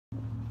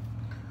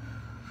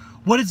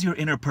What is your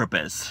inner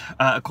purpose?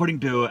 According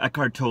to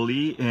Eckhart Tolle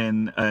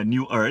in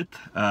New Earth,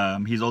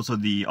 he's also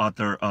the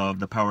author of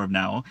The Power of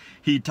Now.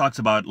 He talks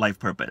about life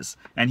purpose,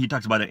 and he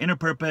talks about an inner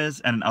purpose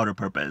and an outer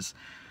purpose.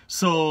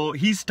 So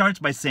he starts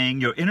by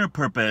saying your inner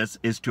purpose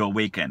is to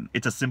awaken.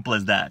 It's as simple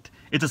as that.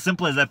 It's as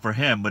simple as that for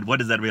him, but what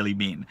does that really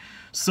mean?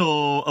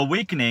 So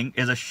awakening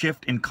is a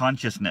shift in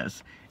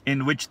consciousness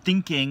in which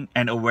thinking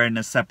and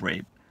awareness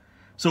separate.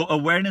 So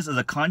awareness is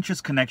a conscious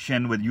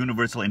connection with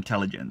universal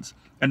intelligence.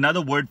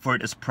 Another word for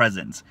it is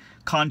presence,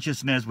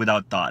 consciousness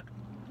without thought.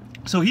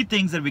 So he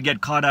thinks that we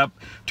get caught up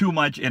too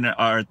much in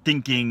our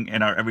thinking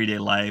in our everyday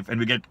life, and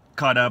we get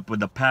caught up with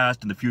the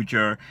past and the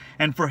future.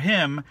 And for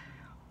him,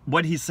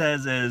 what he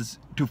says is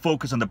to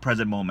focus on the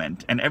present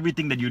moment, and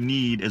everything that you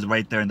need is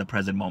right there in the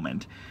present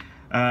moment.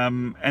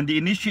 And the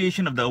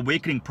initiation of the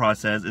awakening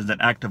process is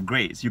an act of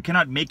grace. You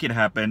cannot make it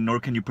happen, nor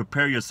can you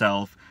prepare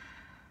yourself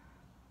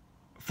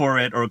for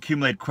it or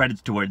accumulate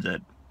credits towards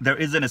it. There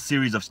isn't a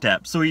series of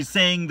steps. So he's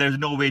saying there's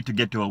no way to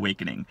get to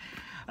awakening.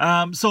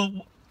 So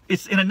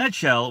it's in a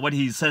nutshell, what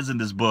he says in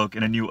this book,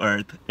 In a New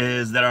Earth,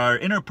 is that our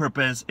inner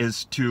purpose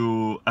is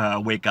to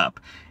wake up.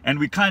 And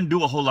we can't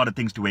do a whole lot of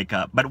things to wake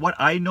up. But what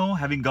I know,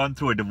 having gone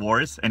through a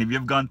divorce, and if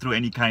you've gone through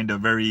any kind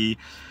of very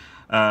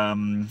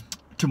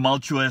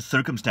tumultuous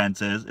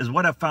circumstances, is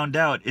what I've found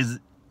out is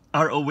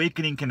our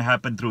awakening can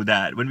happen through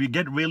that. When we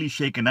get really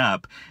shaken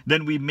up,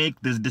 then we make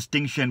this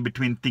distinction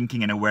between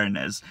thinking and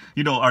awareness.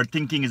 You know, our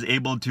thinking is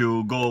able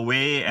to go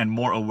away and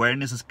more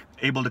awareness is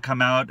able to come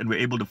out, and we're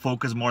able to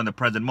focus more on the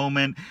present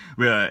moment.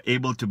 We're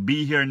able to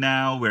be here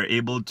now. We're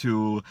able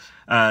to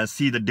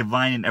see the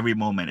divine in every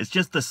moment. It's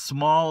just a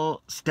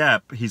small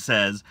step, he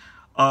says,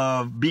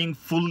 of being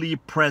fully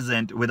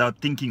present without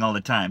thinking all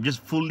the time, just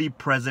fully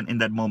present in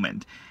that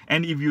moment.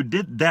 And if you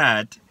did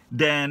that,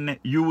 then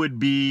you would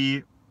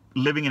be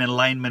living in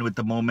alignment with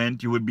the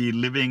moment. You would be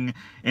living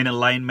in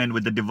alignment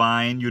with the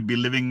divine. You'd be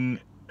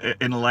living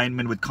in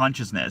alignment with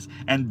consciousness.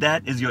 And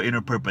that is your inner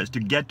purpose, to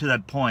get to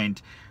that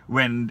point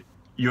when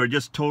you're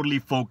just totally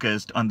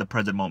focused on the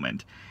present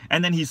moment.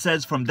 And then he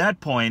says from that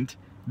point,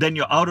 then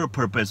your outer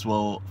purpose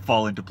will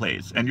fall into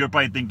place. And you're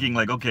probably thinking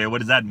like, okay, what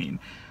does that mean?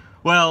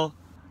 Well,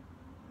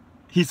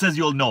 he says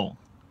you'll know.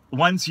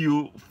 Once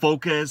you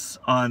focus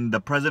on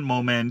the present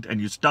moment and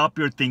you stop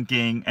your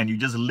thinking and you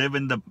just live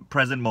in the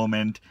present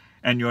moment,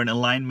 and you're in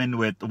alignment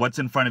with what's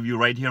in front of you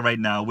right here, right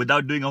now,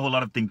 without doing a whole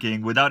lot of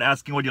thinking, without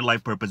asking what your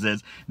life purpose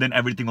is, then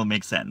everything will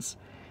make sense.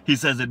 He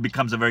says it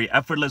becomes a very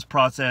effortless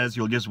process.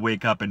 You'll just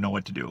wake up and know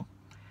what to do.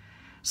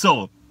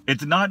 So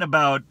it's not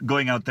about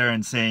going out there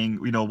and saying,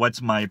 you know,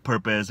 what's my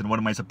purpose and what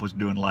am I supposed to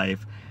do in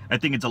life? I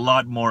think it's a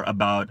lot more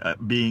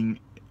about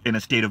being in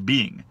a state of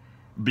being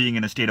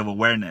in a state of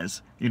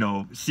awareness, you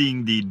know,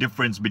 seeing the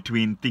difference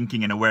between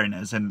thinking and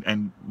awareness,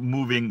 and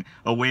moving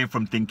away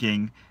from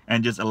thinking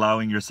and just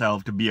allowing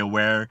yourself to be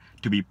aware,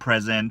 to be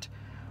present,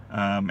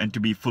 and to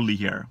be fully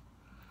here.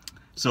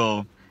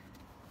 So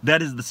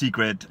that is the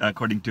secret,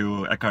 according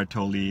to Eckhart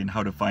Tolle, in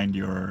how to find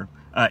your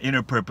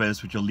inner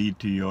purpose, which will lead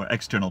to your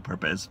external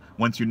purpose.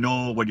 Once you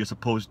know what you're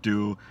supposed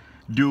to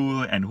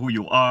do and who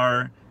you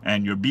are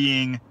and your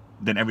being,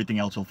 then everything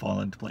else will fall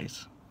into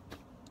place.